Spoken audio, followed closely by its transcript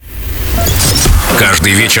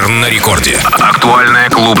Каждый вечер на рекорде. Актуальная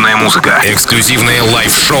клубная музыка, эксклюзивные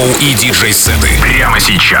лайв-шоу и диджей-сеты. Прямо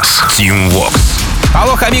сейчас. Team Vox.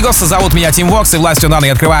 Алло, амигос, зовут меня Team Vox, и властью данной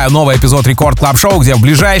я открываю новый эпизод Рекорд Клаб Шоу, где в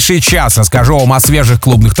ближайший час расскажу вам о свежих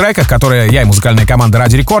клубных треках, которые я и музыкальная команда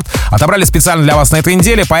Ради Рекорд отобрали специально для вас на этой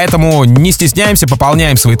неделе, поэтому не стесняемся,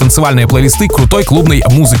 пополняем свои танцевальные плейлисты крутой клубной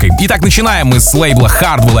музыкой. Итак, начинаем мы с лейбла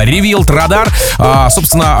Hardwell Revealed Radar.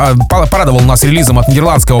 Собственно, порадовал нас релизом от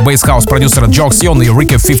нидерландского бейс-хаус-продюсера Joxion и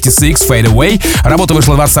Rico 56 Fade Away. Работа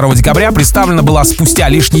вышла 22 декабря, представлена была спустя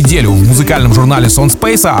лишь неделю в музыкальном журнале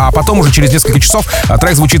Soundspace, а потом уже через несколько часов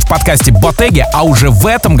трек звучит в подкасте Bottega, а уже в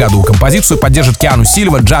этом году композицию поддержит Киану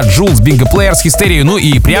Сильва, Джад Джулс, Bingo Players, Hysteria. Ну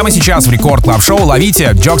и прямо сейчас в Рекорд Клаб Шоу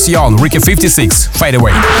ловите Joxion, Rico 56, Fade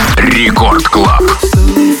Away. Рекорд Клаб.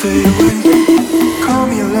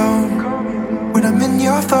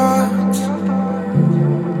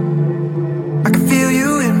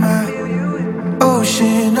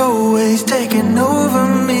 Ocean always taking over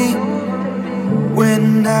me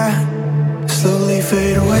when I slowly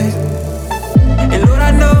fade away. And Lord,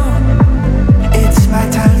 I know it's my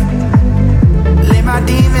time. Let my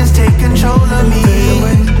demons take control of me.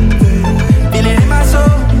 Feel it in my soul,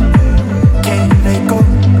 can't let go.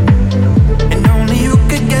 And only you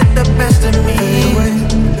could get the best of me.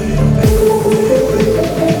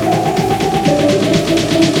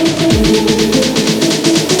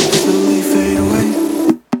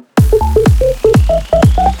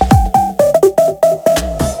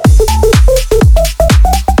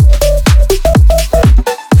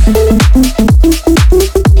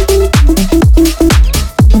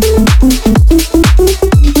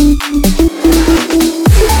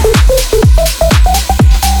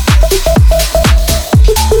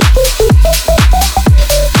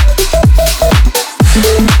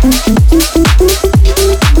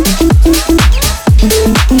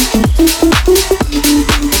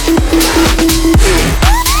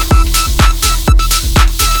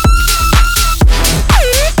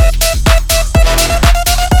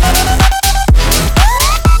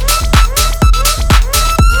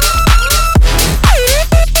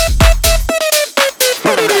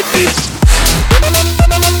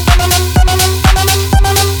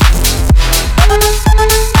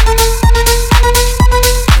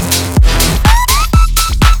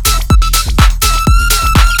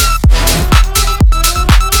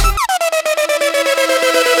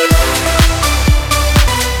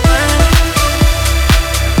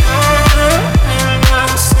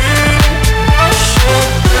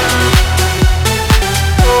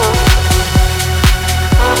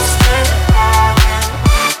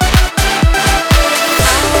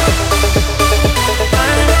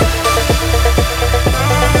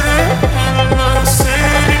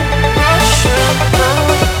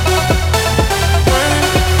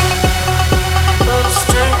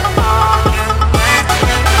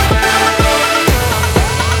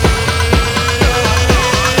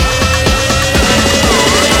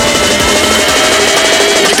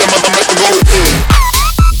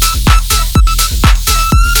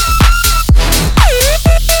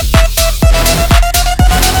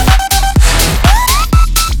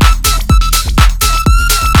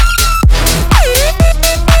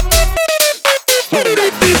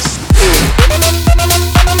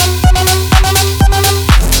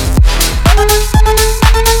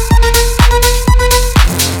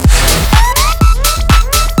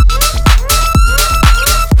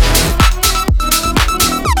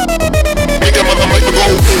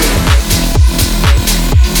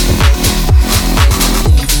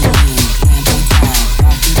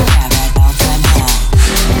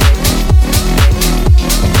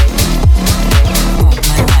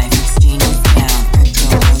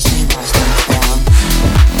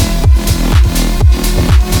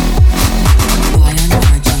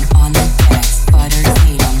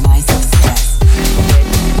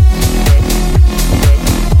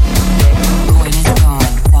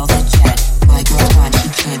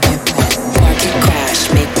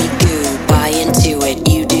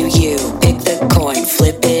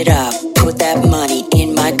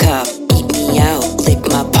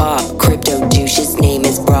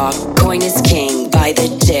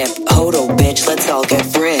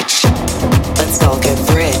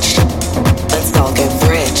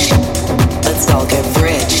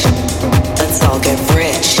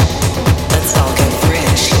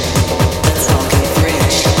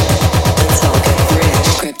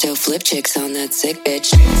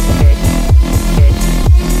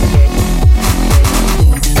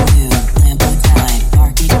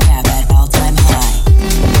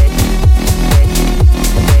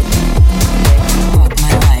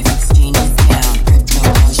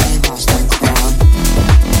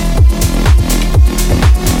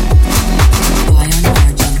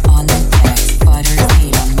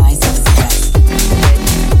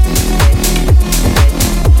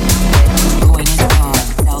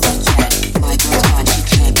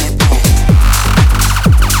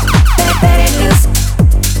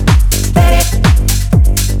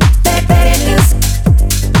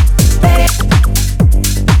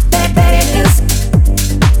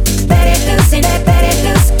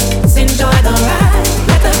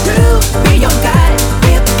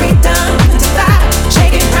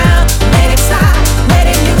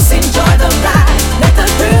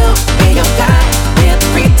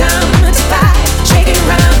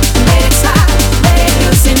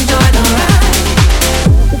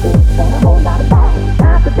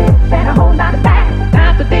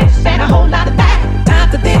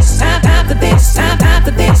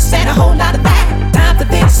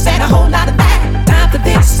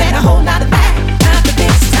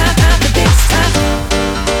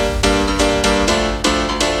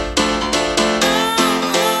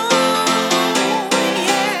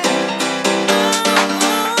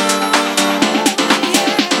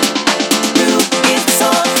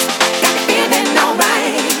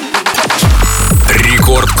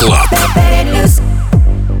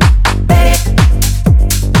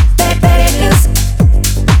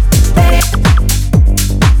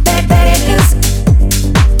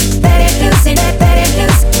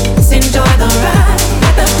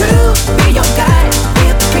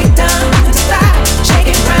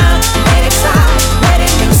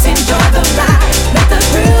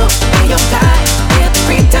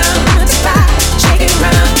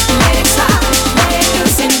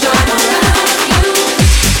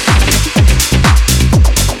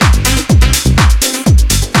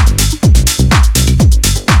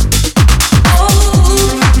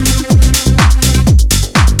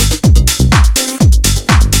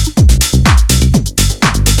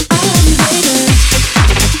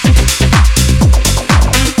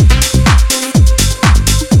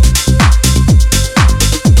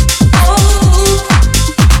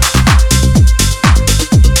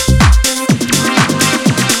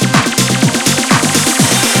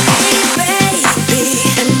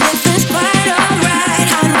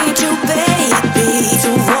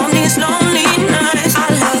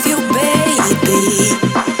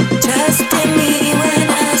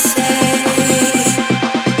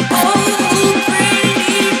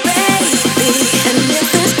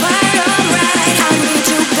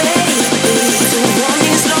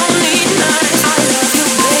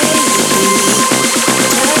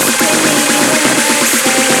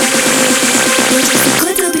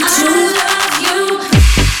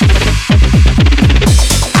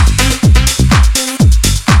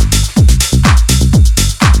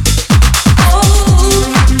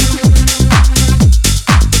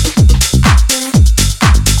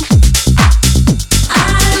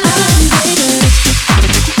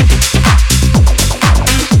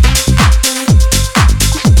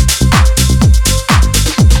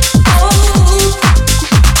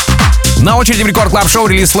 На очереди в Рекорд Клаб Шоу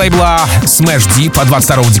релиз лейбла Smash Deep от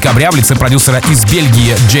 22 декабря в лице продюсера из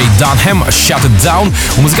Бельгии Джей Dunham «Shut It Down».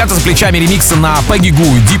 У музыканта за плечами ремиксы на Peggy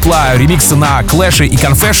Goo, Diplo, ремиксы на Clash и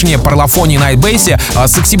Confession, Parlophone и Nightbase.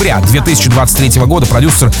 С октября 2023 года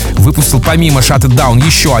продюсер выпустил помимо Shut It Down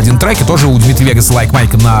еще один трек, и тоже у Дмитрия Вегаса Like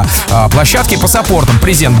Mike на площадке. По саппортам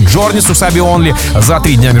презент Джорнису Саби Онли за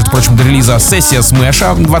 3 дня, между прочим, до релиза сессия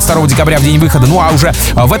Смэша 22 декабря в день выхода. Ну а уже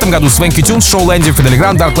в этом году Свенки Тюнс, Шоу Лэнди, Фидели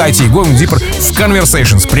Гранд, Dark Light и Going Deeper в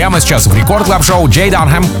Conversations. Прямо сейчас в Рекорд Клаб Шоу Джей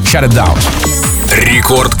Dunham Shut It Down.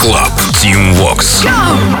 Рекорд Клаб. Team Vox.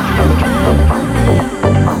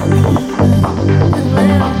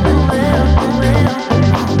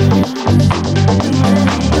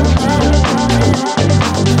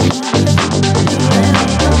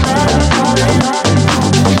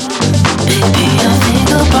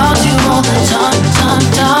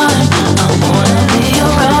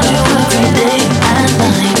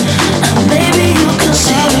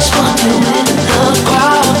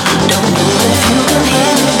 Don't know if you can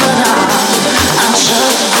hear me, but I'll shut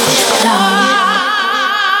it down.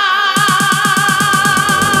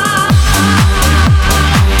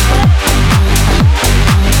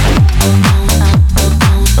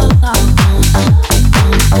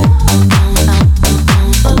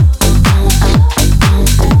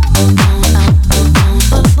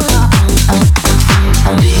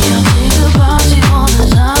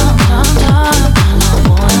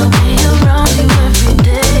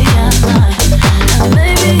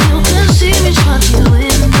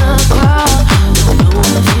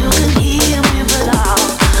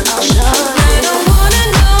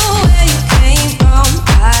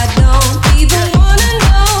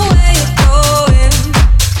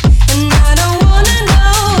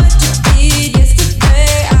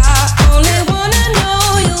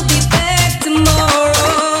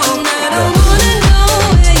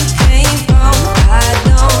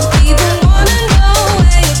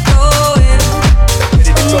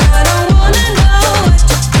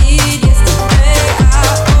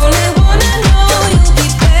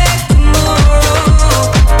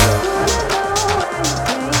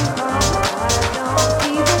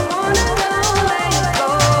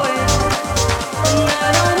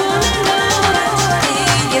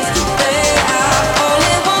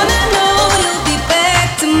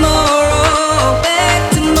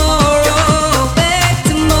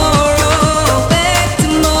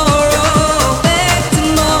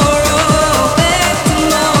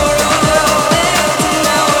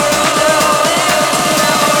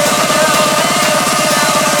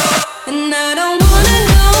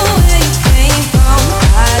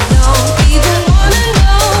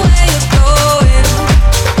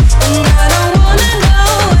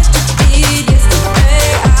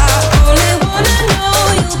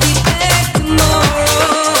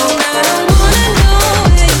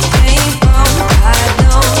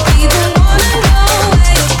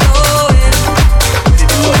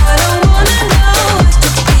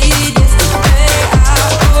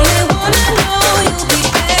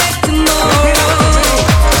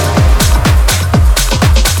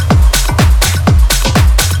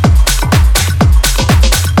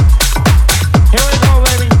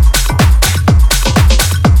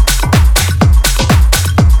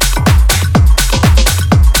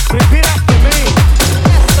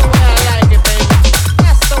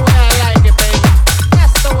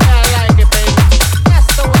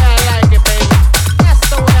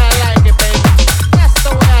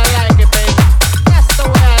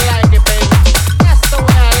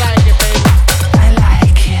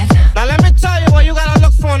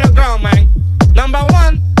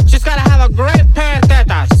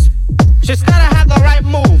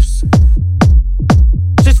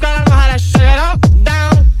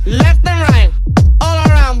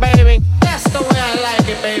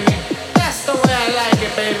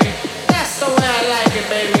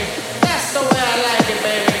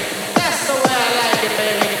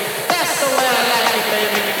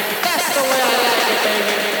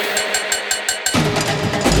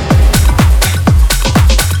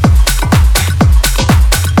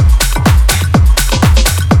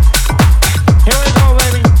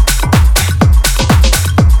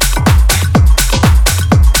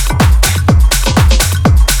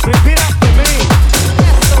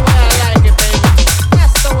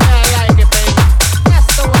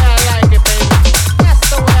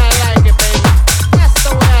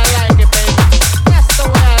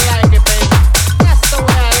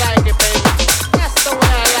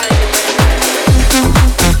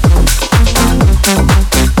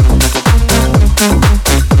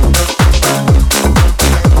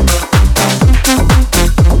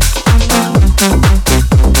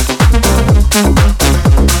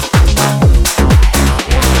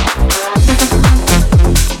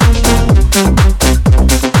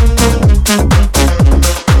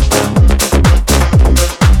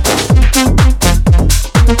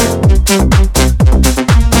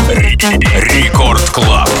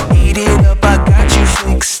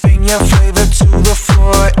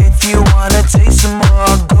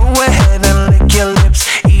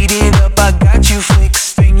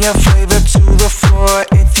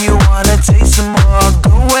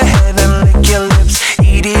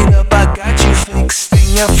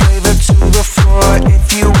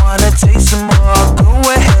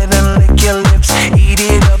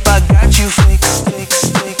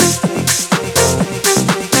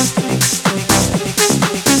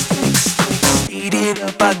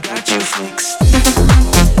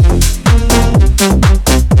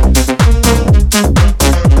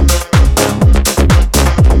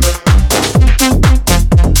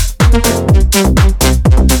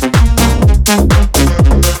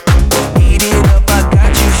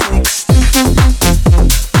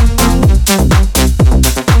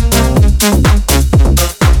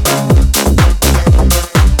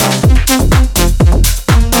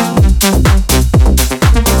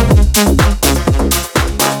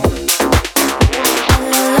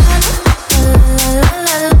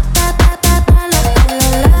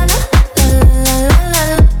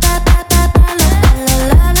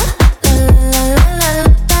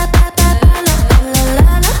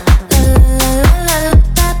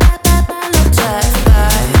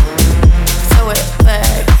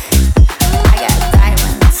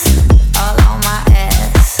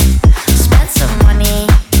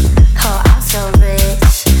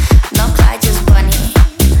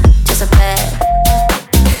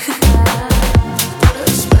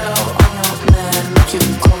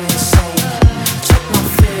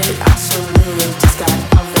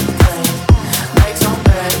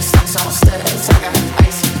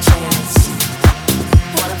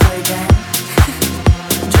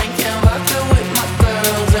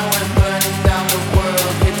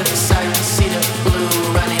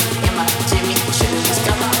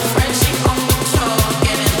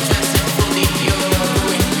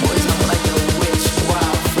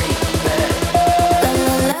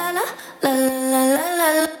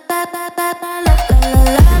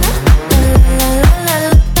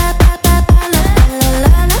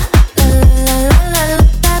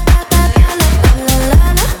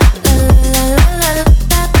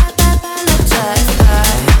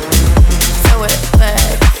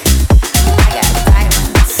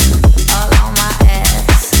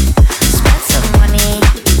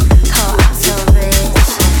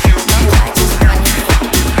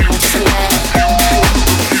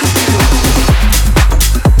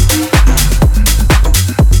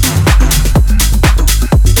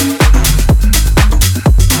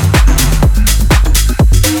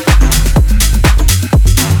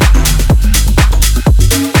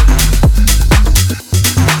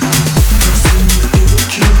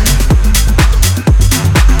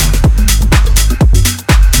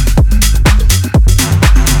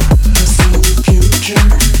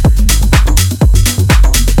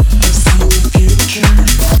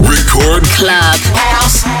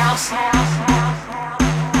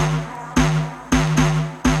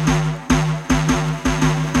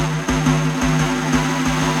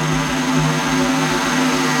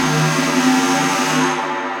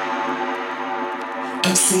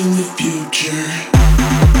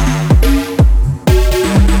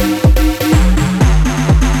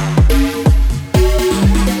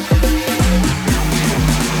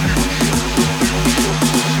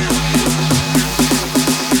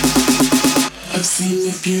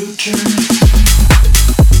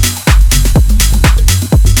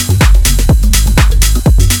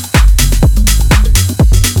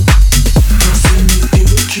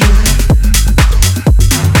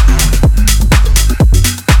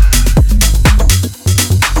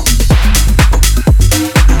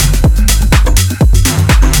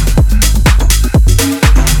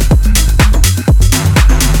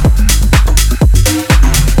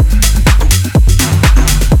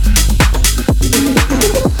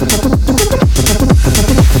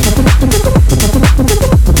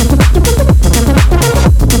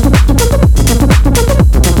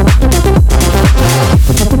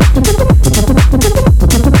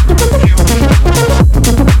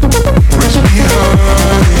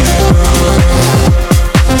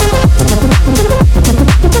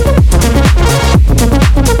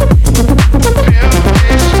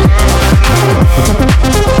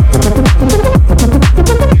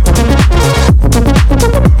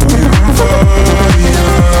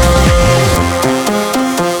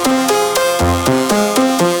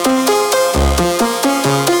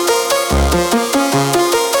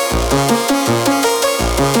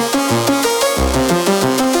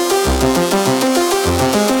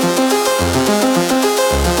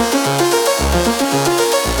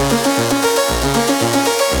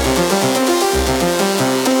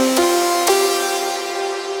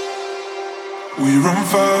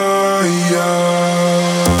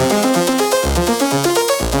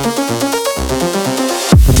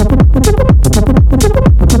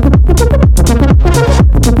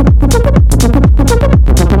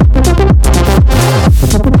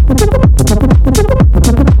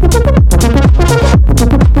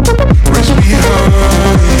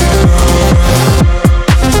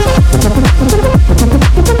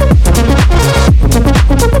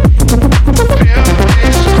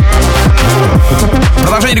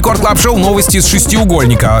 Club Show новости с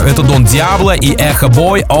шестиугольника. Это Дон Диабло и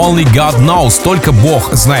Echoboy Only God Knows. Только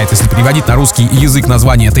Бог знает, если переводить на русский язык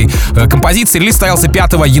название этой композиции. Релиз состоялся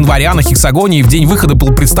 5 января на Хексагоне и в день выхода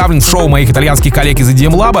был представлен в шоу моих итальянских коллег из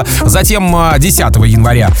EDM Lab. Затем 10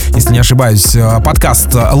 января, если не ошибаюсь,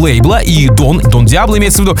 подкаст лейбла и Дон Диабло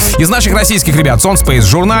имеется в виду. Из наших российских ребят Сон Space в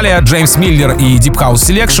журнале, Джеймс Миллер и Deep House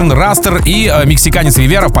Selection, Растер и мексиканец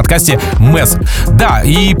Ривера в подкасте Мэс. Да,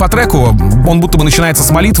 и по треку он будто бы начинается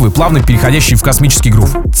с молитвы, плавно переходящий в космический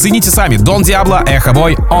грув. Цените сами. Дон Диабло,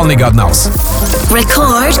 Echoboy, Only God Knows.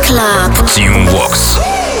 Record Club. Team Vox.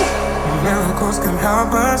 Miracles can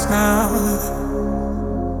help us now.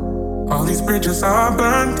 All these bridges are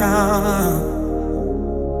burned down.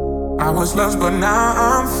 I was lost but now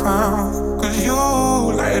I'm found. Cause you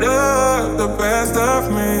light up the best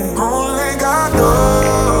of me. Only God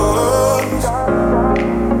knows.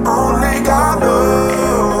 Only God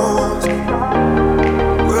knows.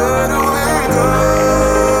 Where do we go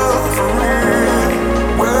from here?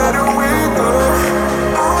 Where do we go?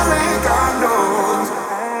 Only God knows.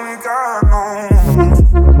 Only God knows.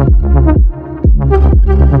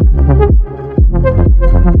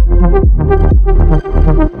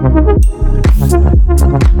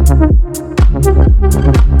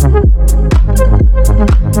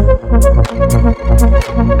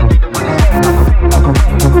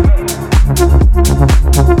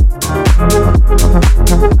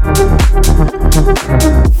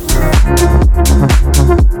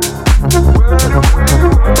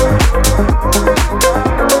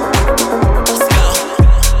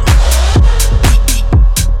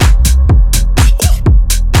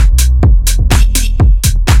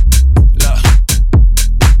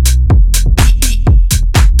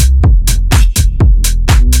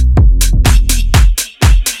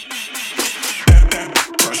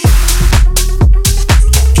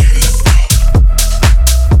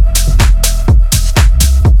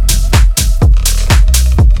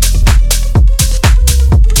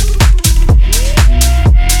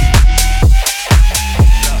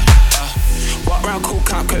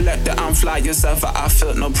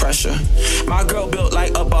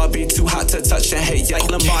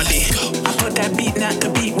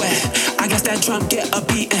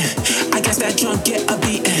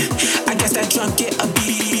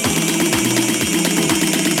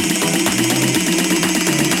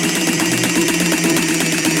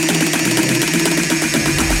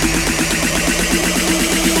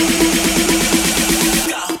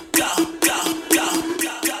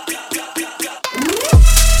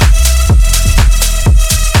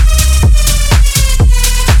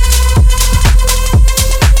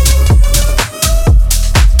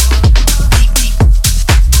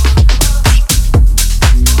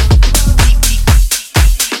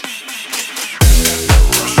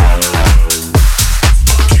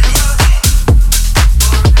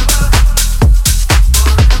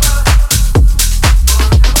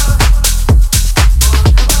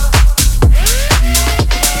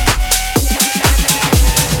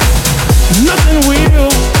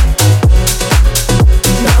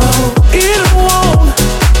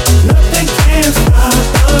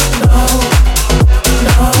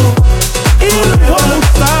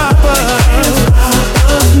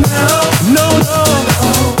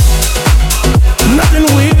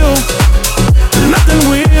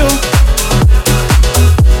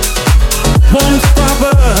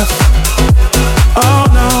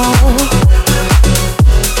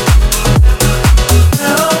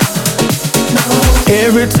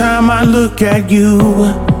 Look at you,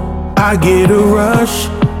 I get a rush,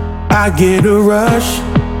 I get a rush.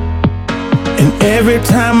 And every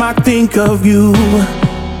time I think of you,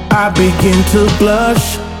 I begin to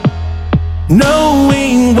blush.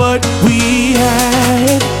 Knowing what we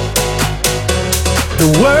had, the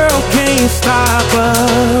world can't stop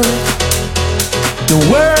us, the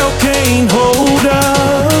world can't hold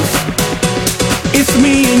us. It's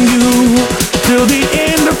me and you till the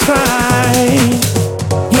end of time.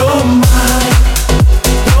 You're mine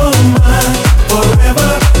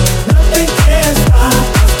forever. Nothing can stop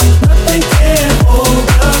us, nothing can hold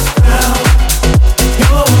us down.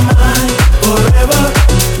 You're mine forever.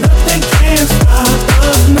 Nothing can stop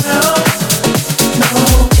us now. No,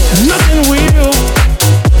 nothing will.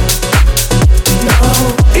 No,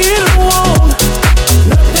 it won't.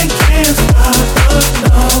 Nothing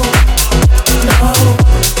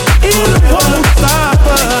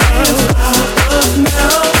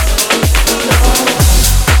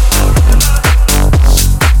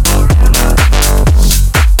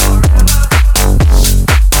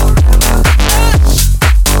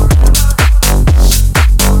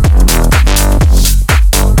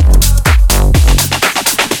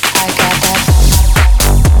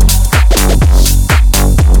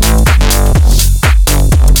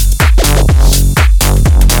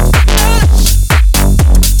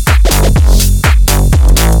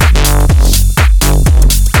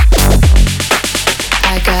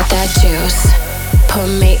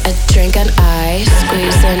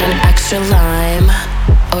extra lime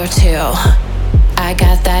or two. I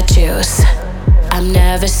got that juice. I'm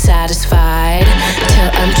never satisfied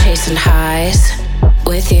till I'm chasing highs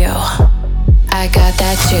with you. I got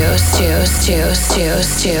that juice, juice, juice,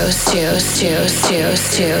 juice, juice, juice, juice,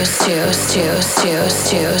 juice, juice, juice, juice,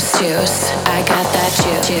 juice, juice, juice. I got that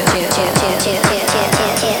juice,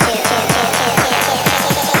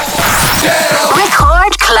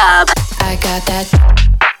 Record Club. I got that.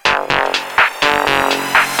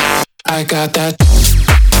 I got that.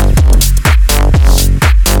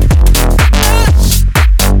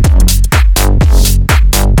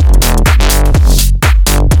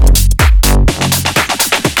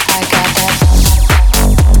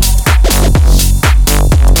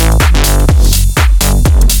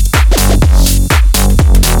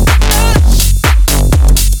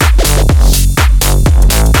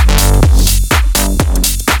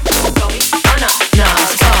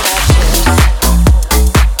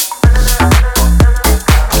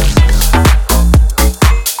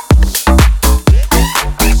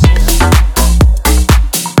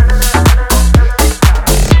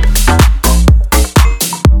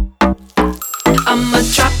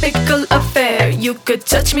 You could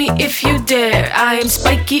touch me if you dare. I am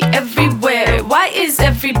spiky everywhere. Why is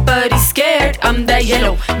everybody scared? I'm that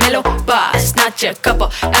yellow, mellow boss, not your cup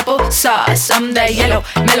of applesauce. I'm that yellow,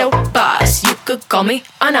 mellow boss. You could call me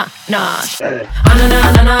ananas.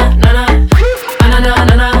 Ananas, ananas, ananas, ananas,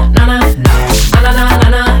 ananas, ananas, ananas,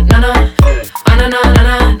 ananas, ananas, ananas,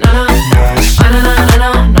 ananas,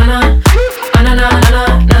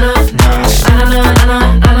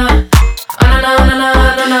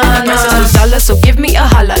 ananas, so give me a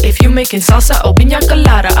holla if you making salsa or piña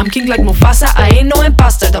colada. I'm king like Mufasa, I ain't no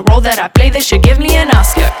imposter. The role that I play, they should give me an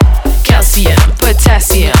Oscar. Calcium,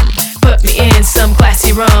 potassium, put me in some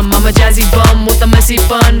classy rum. I'm a jazzy bum with a messy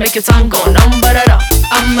bun, make your tongue go numb, ba-da-dum.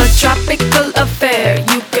 I'm a tropical affair,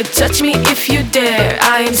 you could touch me if you dare.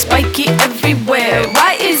 I am spiky everywhere,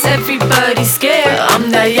 why is everybody scared?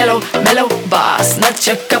 I'm that yellow, mellow boss, not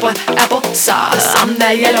your cup of applesauce. I'm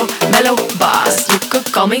that yellow, mellow boss, you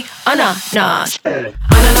could call me ananas. Ananas,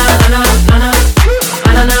 ananas, ananas,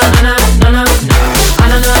 ananas, ananas, ananas,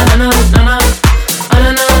 ananas,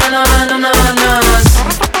 ananas, ananas.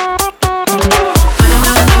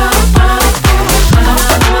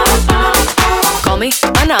 Call me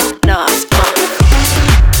ananas.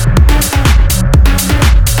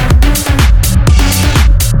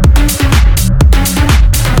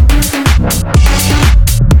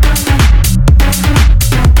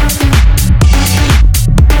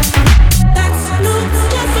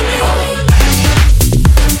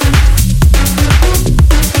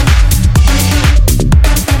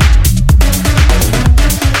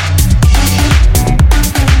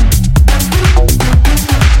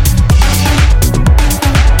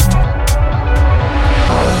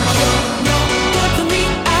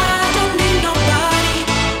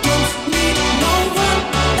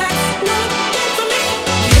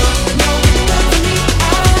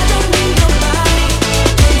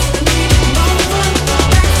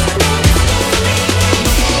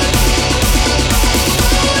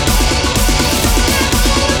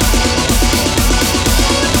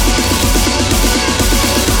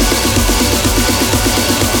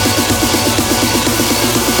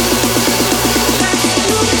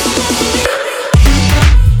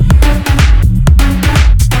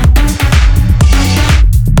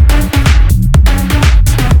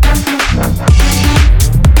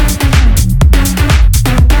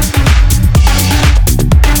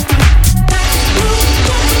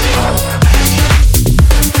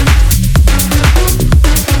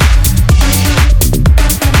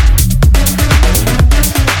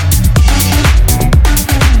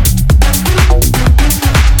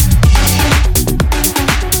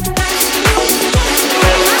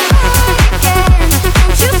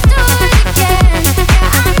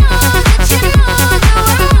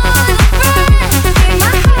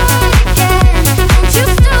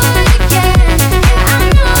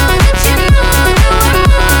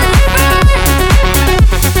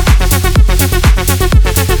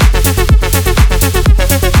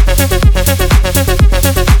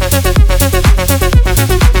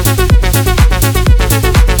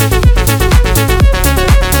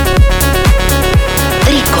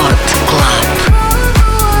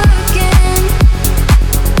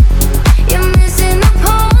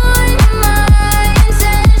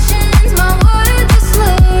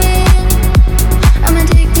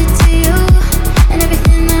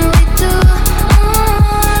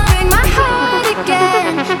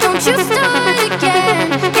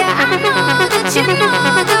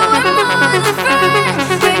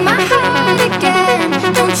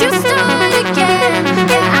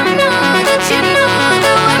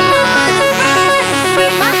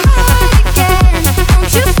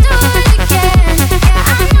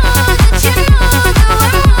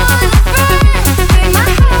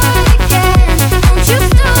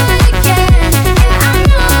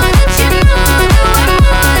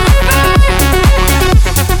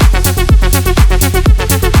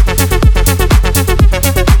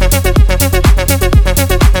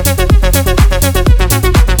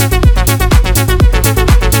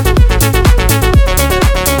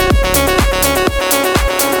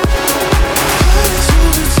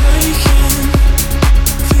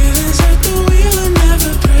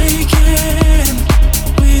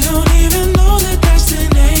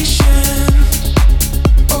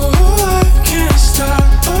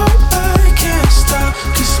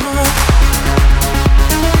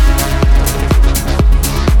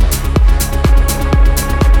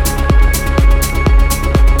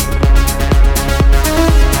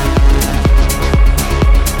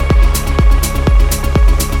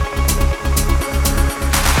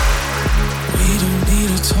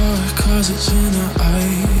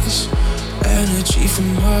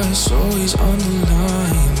 us always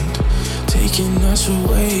underlined, taking us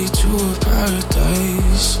away to a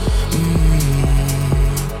paradise.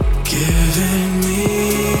 Giving me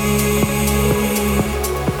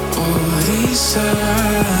all these signs,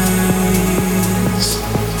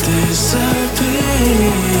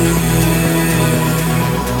 disappear.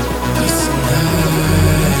 But tonight,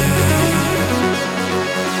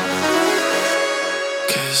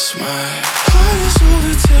 'cause my heart is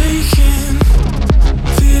overtaken,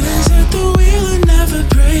 feelings at the wheel are never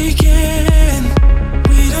breaking.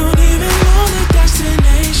 We don't even know the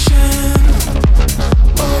destination.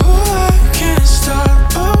 Oh, I can't stop,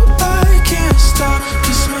 oh, I can't stop.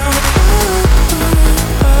 'Cause my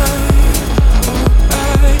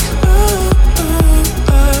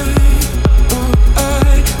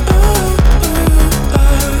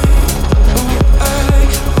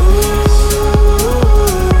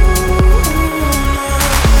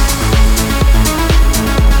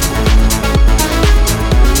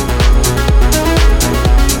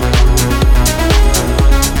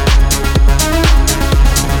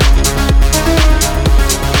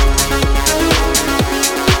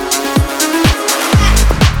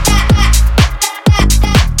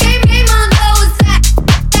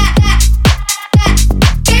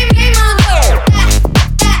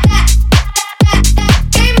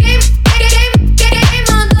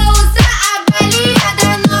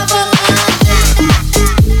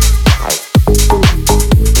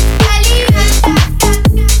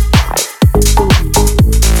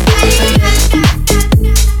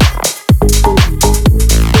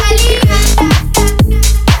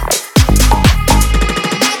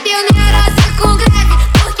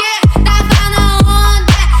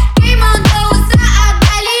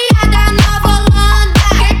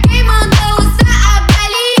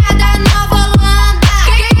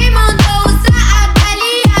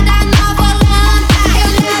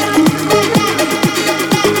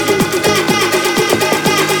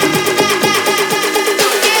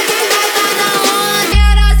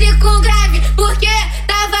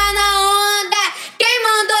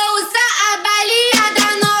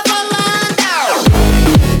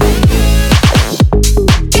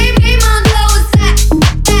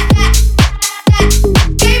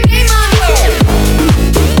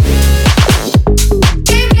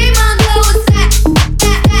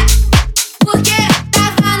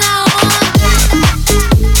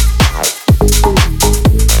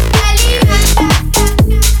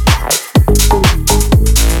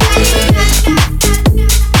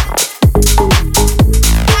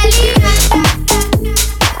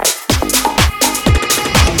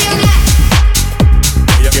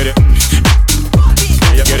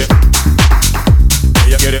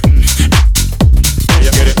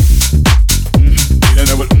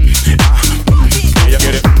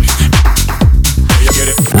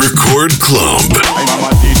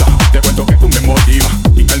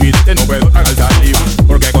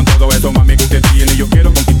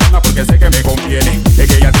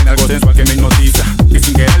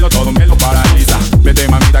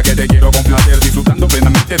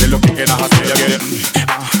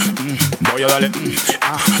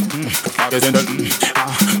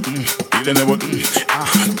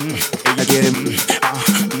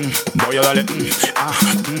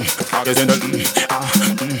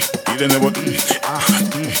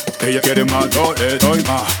ella quiere más, yo le doy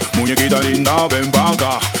más. Muñequita linda, ven pa'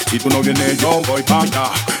 acá. Si tú no vienes, yo voy pa' allá.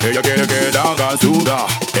 Ella quiere que la haga sudar.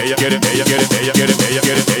 Ella quiere, ella quiere, ella quiere, ella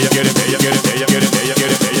quiere, ella quiere, ella quiere, ella quiere, ella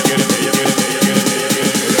quiere, ella quiere, ella quiere, ella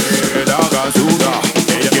quiere que la haga sudar.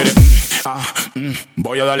 Ella quiere,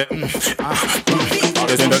 voy a darle, a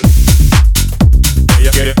que sienta.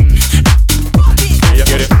 Ella quiere, ella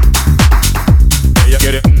quiere, ella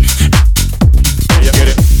quiere, ella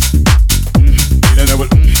quiere, y de nuevo,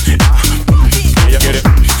 ella quiere,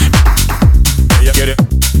 ella quiere.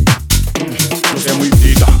 No sé muy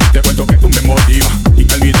cita, te cuento que tú me motivas y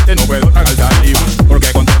que al mirarte no puedo tragar saliva,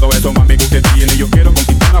 porque con todo eso mami que usted tiene yo quiero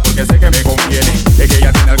conquistarla porque sé que me conviene. Es que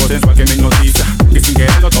ella tiene algo sensual que me hipnotiza y sin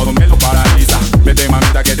quererlo todo me lo paraliza. Vete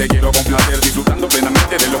mamita que te quiero complacer disfrutando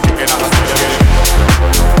plenamente de lo que quieras hacer.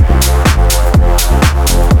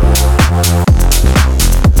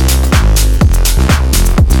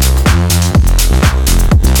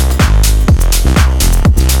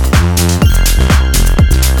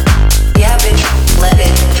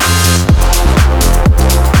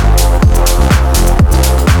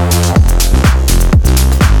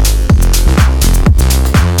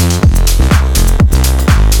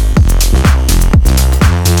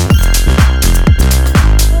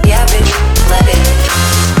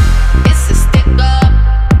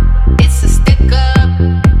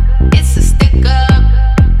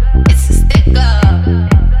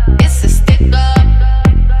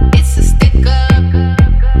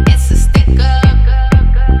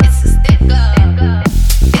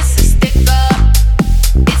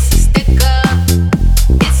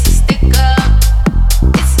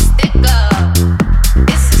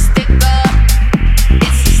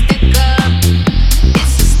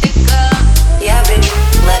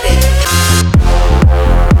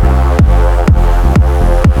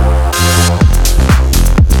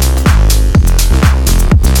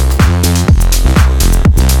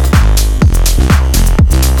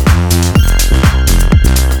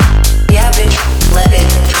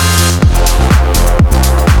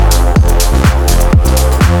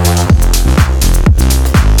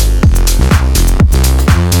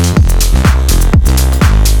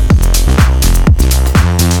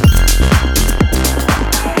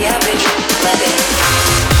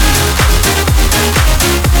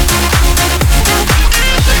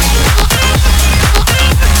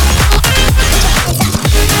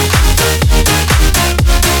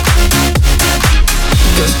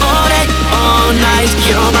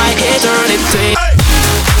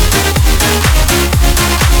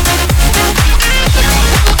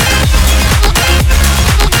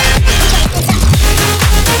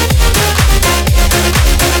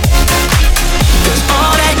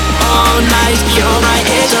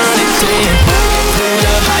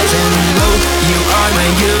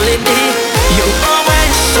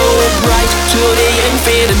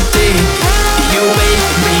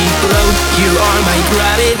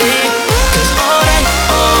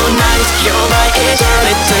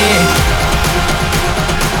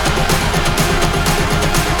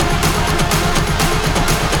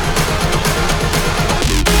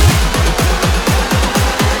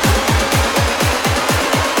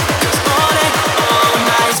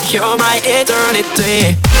 you're my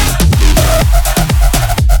eternity.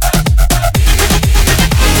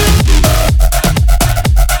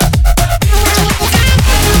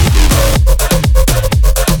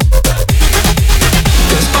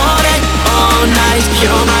 Cause all day, all night,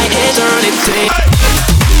 you're my eternity.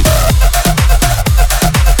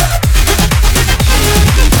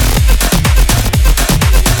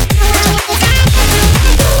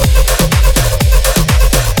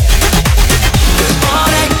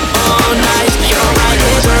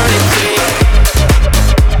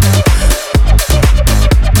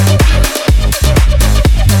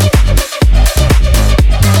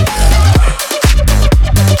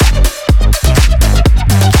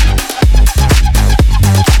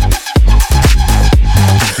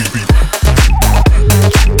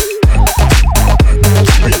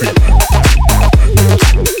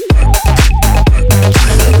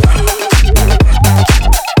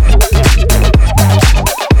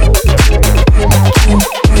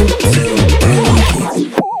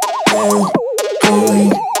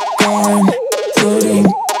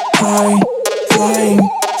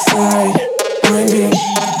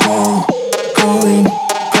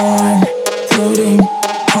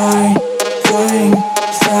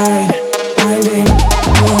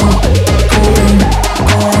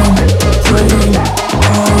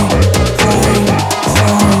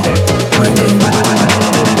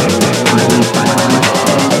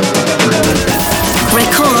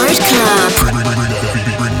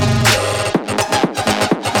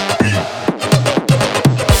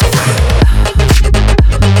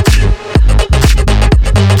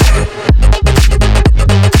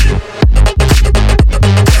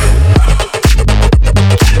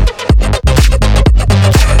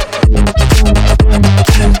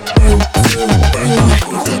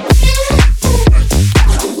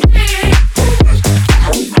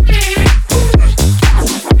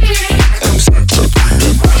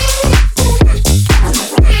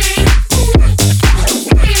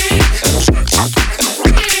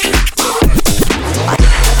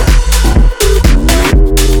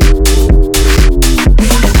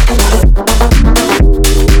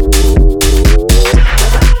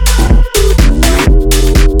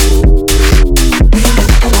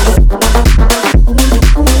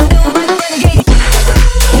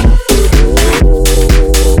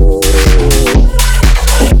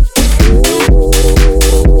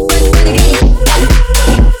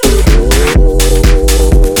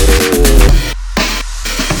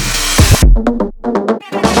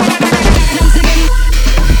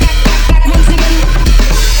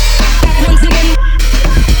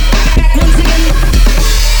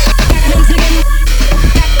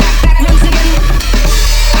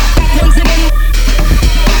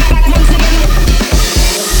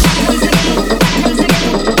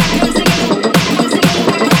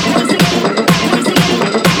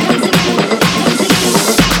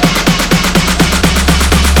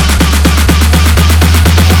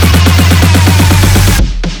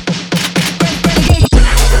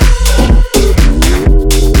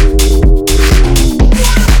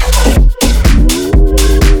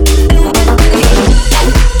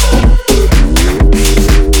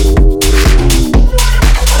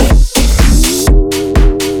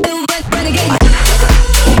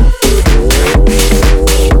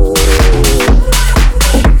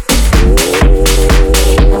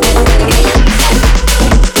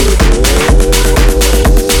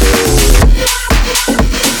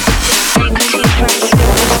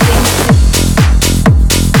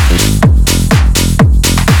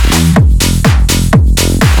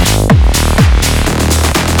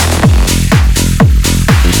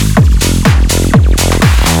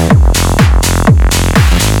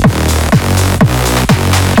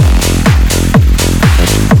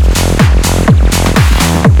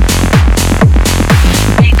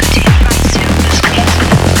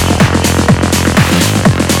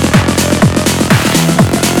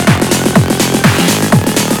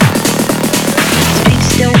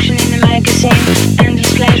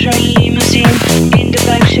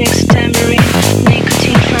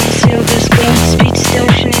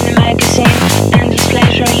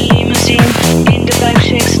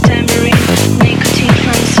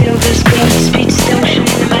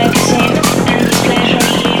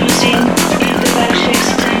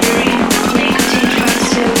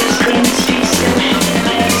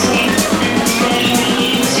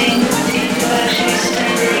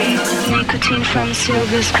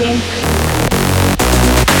 silver screen.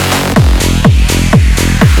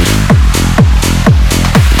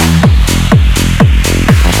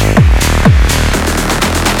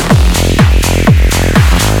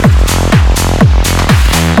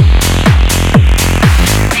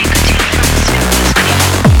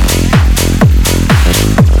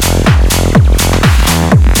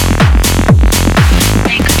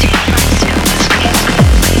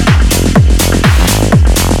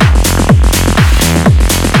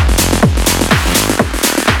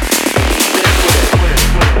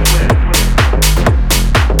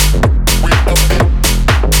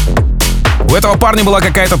 У этого парня была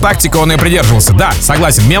какая-то тактика, он ее придерживался. Да,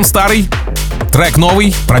 согласен, мем старый, трек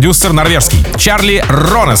новый, продюсер норвежский. Чарли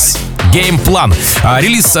Ронес. Геймплан.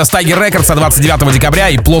 Релиз с Tiger Records 29 декабря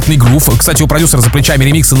и плотный грув. Кстати, у продюсера за плечами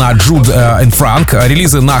ремиксы на Jude and Frank,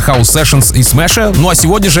 релизы на House Sessions и Smash. Ну а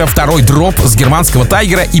сегодня же второй дроп с германского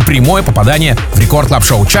Тайгера и прямое попадание в Рекорд Клаб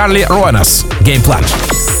Шоу. Чарли Ронес. Геймплан.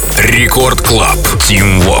 Рекорд Клаб.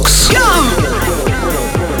 Team Vox.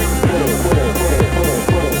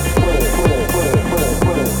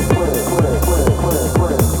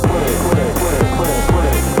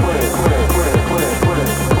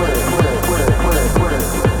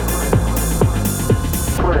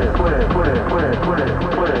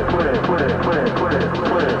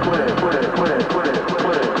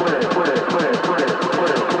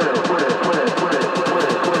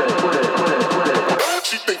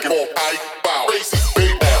 She thinking on I bow. Crazy,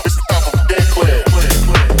 baby, this is time for game.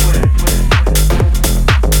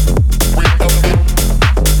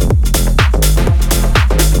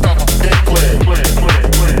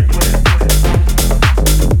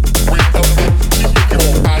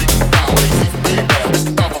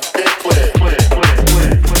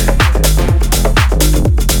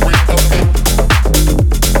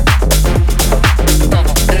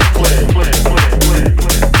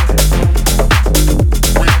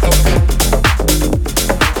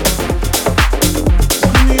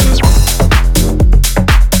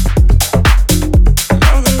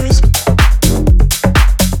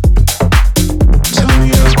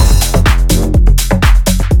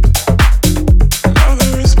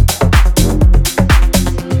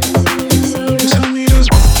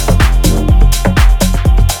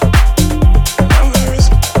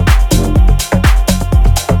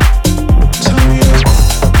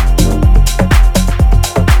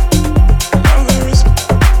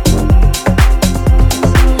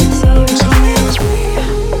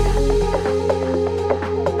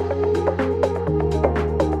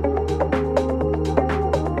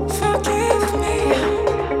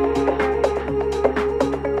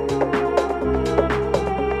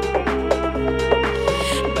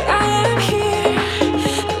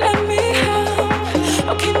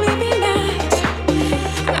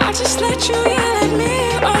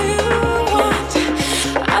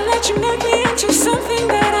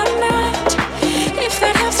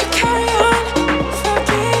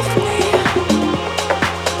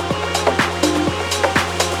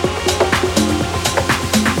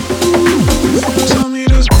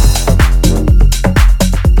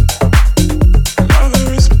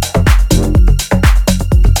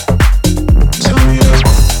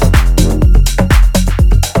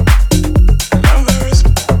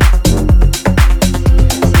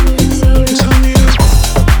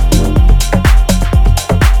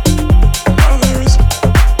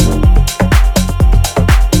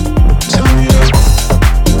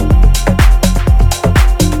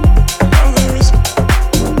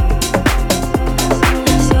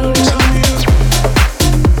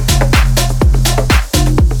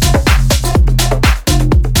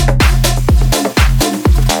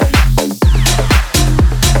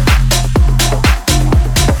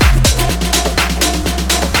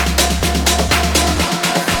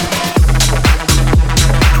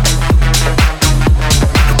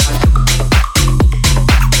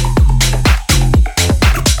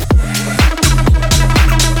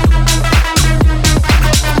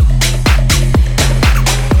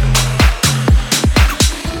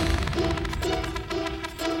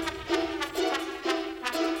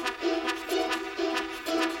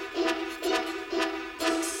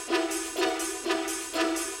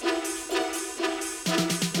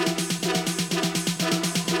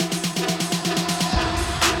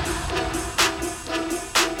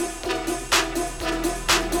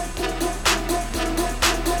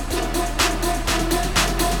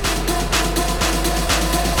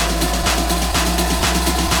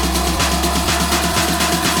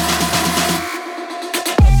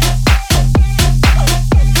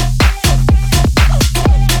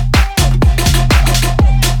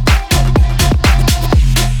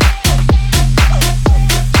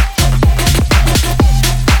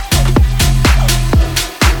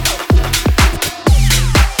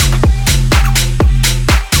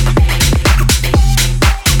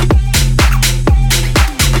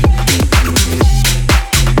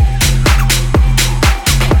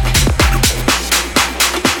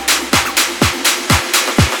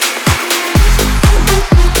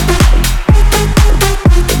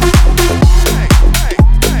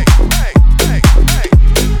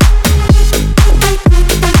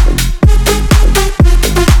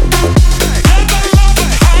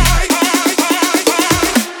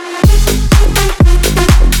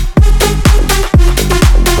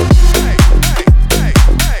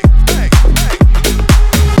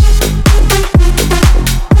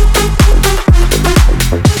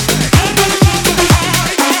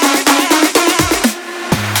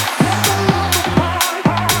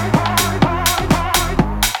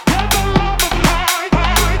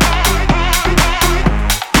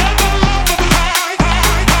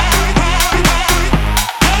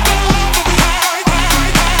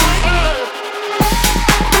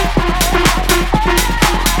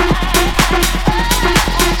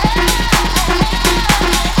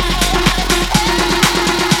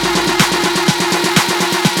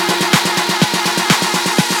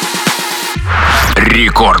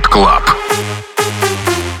 Рекорд Клаб.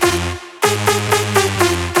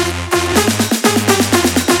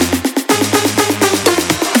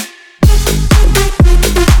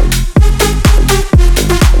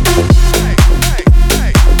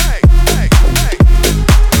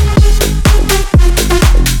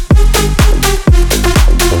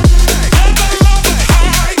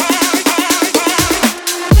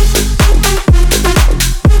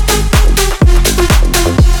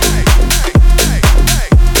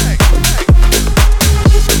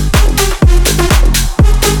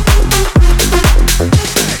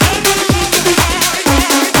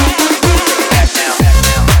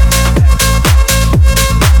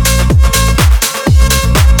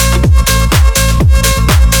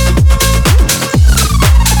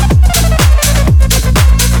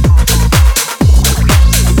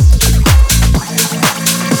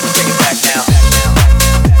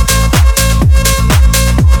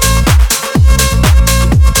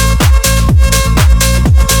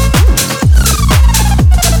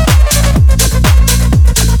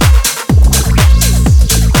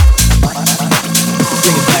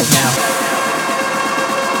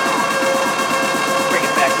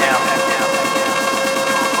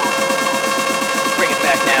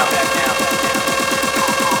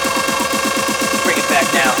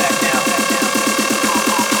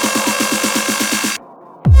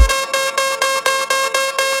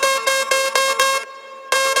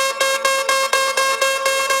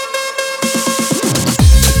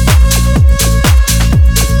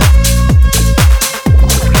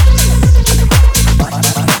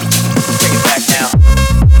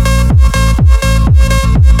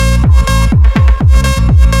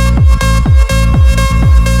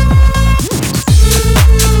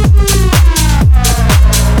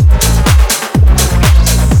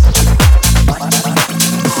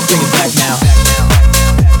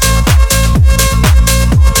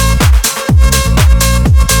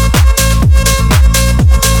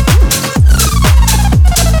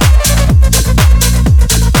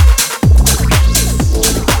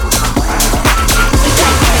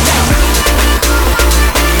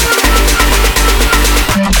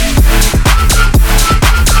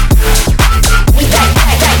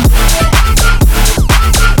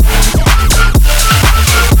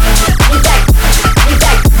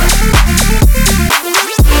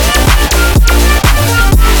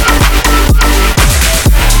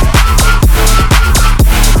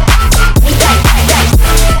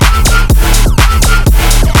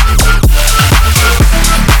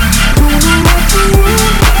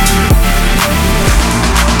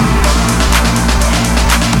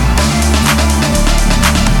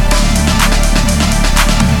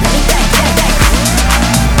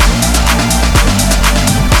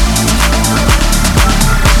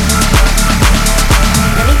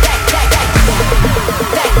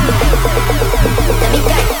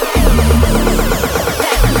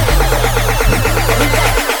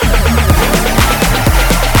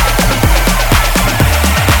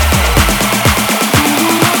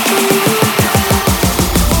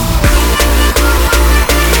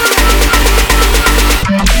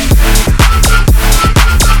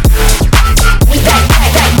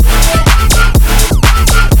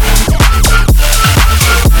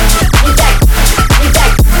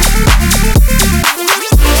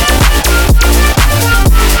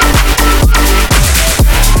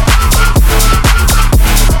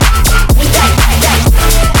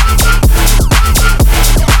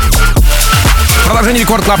 Продолжение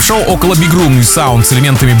Рекорд Клаб Шоу около бигрумный саунд с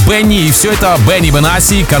элементами Бенни. И все это Бенни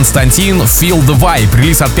Бенаси, Константин, Feel the Vibe.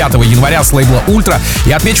 Релиз от 5 января с лейбла Ультра.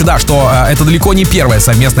 И отмечу, да, что это далеко не первая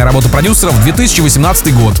совместная работа продюсеров.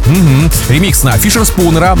 2018 год. Ремикс на Фишер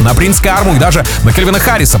Спунера, на Принц Карму и даже на Кельвина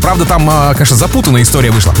Харриса. Правда, там, конечно, запутанная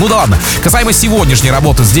история вышла. Ну да ладно. Касаемо сегодняшней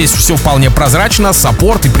работы, здесь все вполне прозрачно.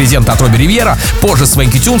 Саппорт и презент от Робби Ривьера. Позже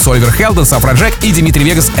Свенки Тюнс, Оливер Хелденс, Афроджак и Дмитрий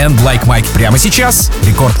Вегас and Like Mike. Прямо сейчас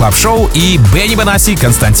Рекорд Клаб Шоу и Бенни Бенаси,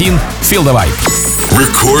 Константин, Feel the Vibe.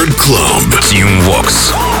 Рекорд Клаб, Team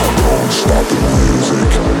Vox. Don't stop the music.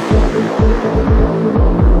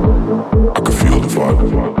 I can feel the vibe.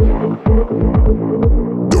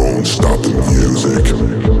 Don't stop the music.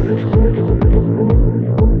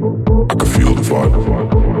 I can feel the vibe.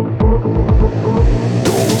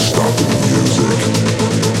 Don't stop the music.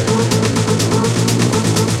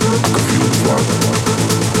 I can feel the vibe.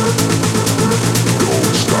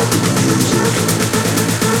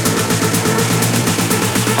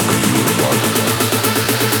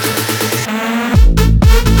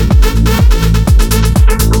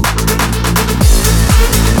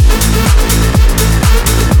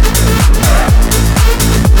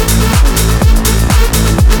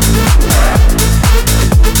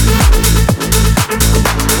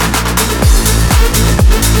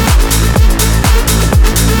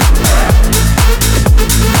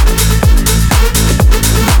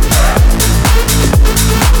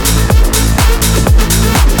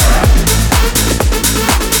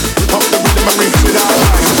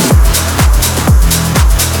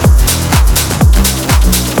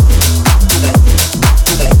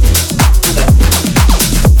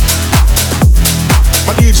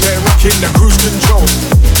 rocking the cruise control.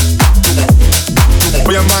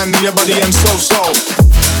 For your mind and your body and soul.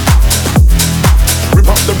 Rip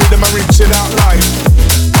up the rhythm and reach it out live.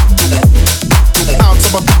 Out to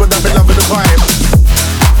my people that be loving the vibe.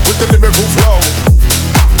 With the lyrical flow.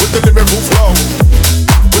 With the lyrical flow.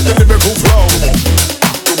 With the lyrical flow.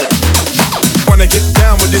 Wanna get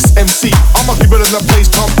down with this MC? All my people in the place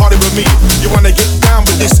come party with me. You wanna get down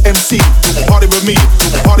with this MC? Party with me,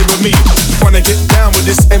 party with me. Wanna get down with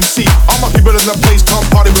this MC? All my people in the place come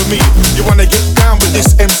party with me. You wanna get down with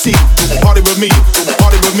this MC? Party with me,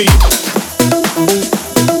 party with me.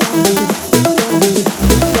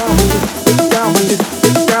 Down with this,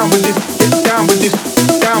 down with this, down with this,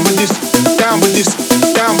 down with this, down with this,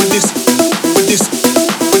 down with this, with this,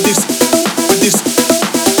 with this, with this.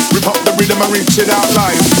 Rip up the rhythm and reach it out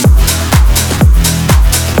live.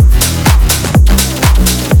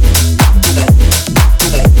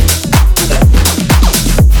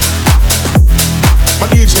 My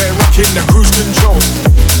DJ rocking the cruise control.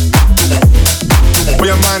 For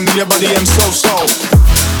your mind and your body and soul.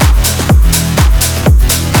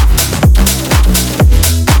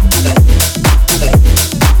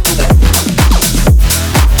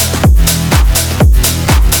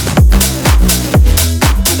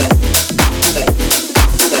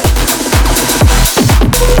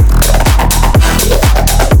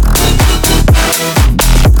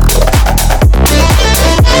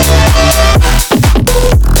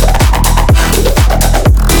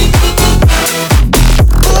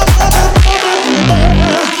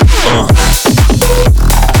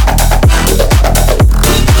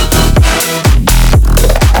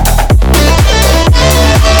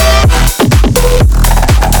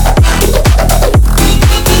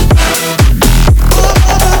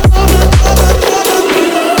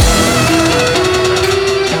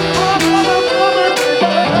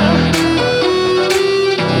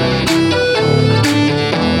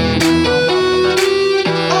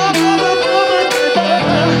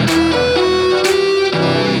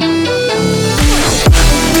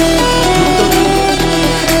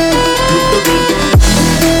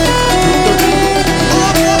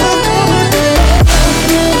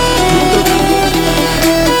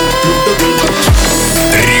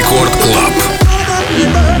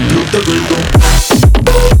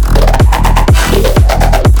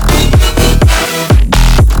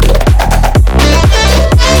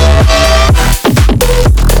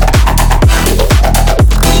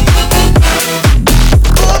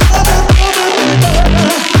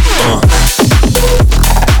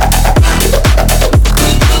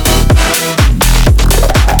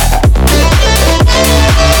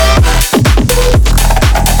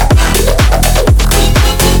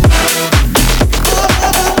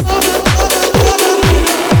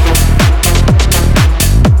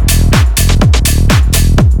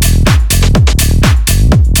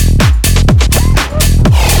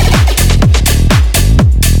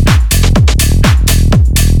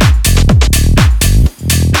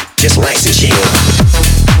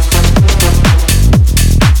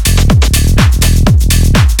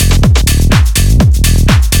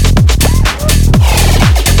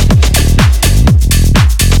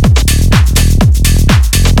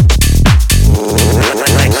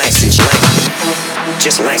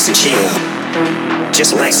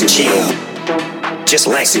 Just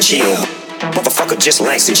nice and chill. Motherfucker, just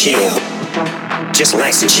nice and chill. Just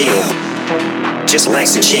nice and chill. Just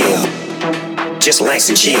nice and chill. Just nice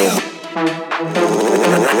and chill.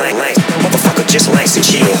 Motherfucker, just nice and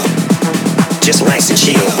chill. Just nice and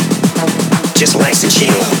chill. Just nice and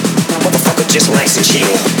chill. Motherfucker, just nice and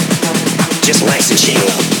chill. Just nice and chill.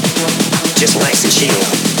 Just nice and chill.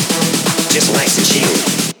 Just nice and chill.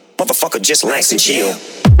 Motherfucker, just nice and chill.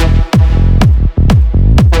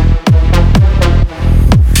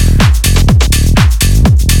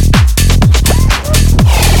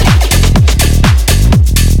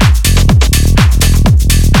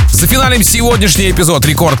 Зафиналим сегодняшний эпизод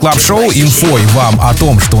Рекорд Клаб Шоу инфой вам о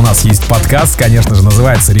том, что у нас есть подкаст, конечно же,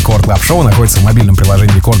 называется Рекорд Клаб Шоу, находится в мобильном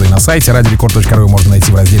приложении Рекорда и на сайте radiorecord.ru, можно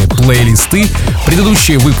найти в разделе плейлисты.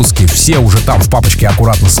 Предыдущие выпуски все уже там в папочке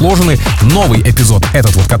аккуратно сложены. Новый эпизод,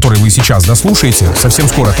 этот вот, который вы сейчас дослушаете, совсем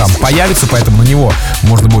скоро там появится, поэтому на него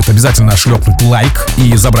можно будет обязательно шлепнуть лайк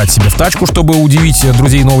и забрать себе в тачку, чтобы удивить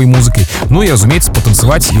друзей новой музыкой. Ну и, разумеется,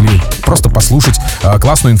 потанцевать или просто послушать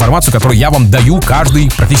классную информацию, которую я вам даю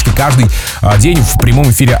практически каждый день в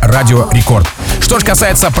прямом эфире Радио Рекорд. Что же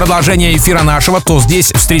касается продолжения эфира нашего, то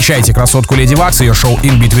здесь встречайте красотку Леди Вакс, ее шоу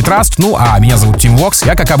In Beat with Trust. Ну а меня зовут Тим Вокс.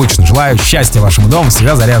 Я, как обычно, желаю счастья вашему дому,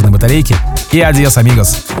 всегда заряженной батарейки. И адьос,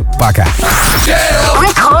 амигос. Пока.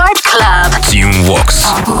 Рекорд Клаб. Тим Вокс.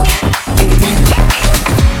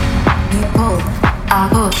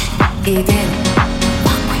 Ikin.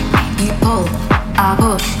 You pull, I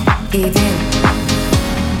push, Ikin.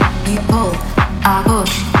 You pull, I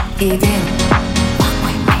push, Ikin.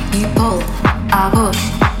 You pull, I push,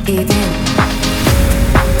 Ikin.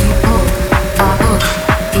 You pull, I push,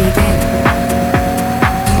 Ikin.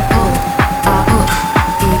 You pull, I push,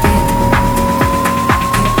 Ikin.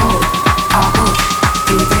 You pull, I push,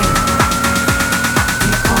 Ikin.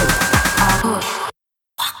 You pull, I push.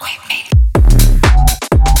 Walk with me.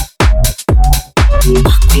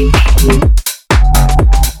 Walk with me.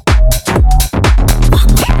 Walk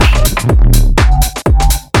with me.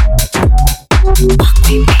 Walk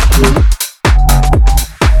with me.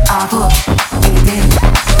 I push, Ikin.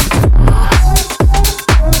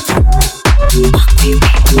 Walk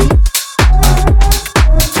with me.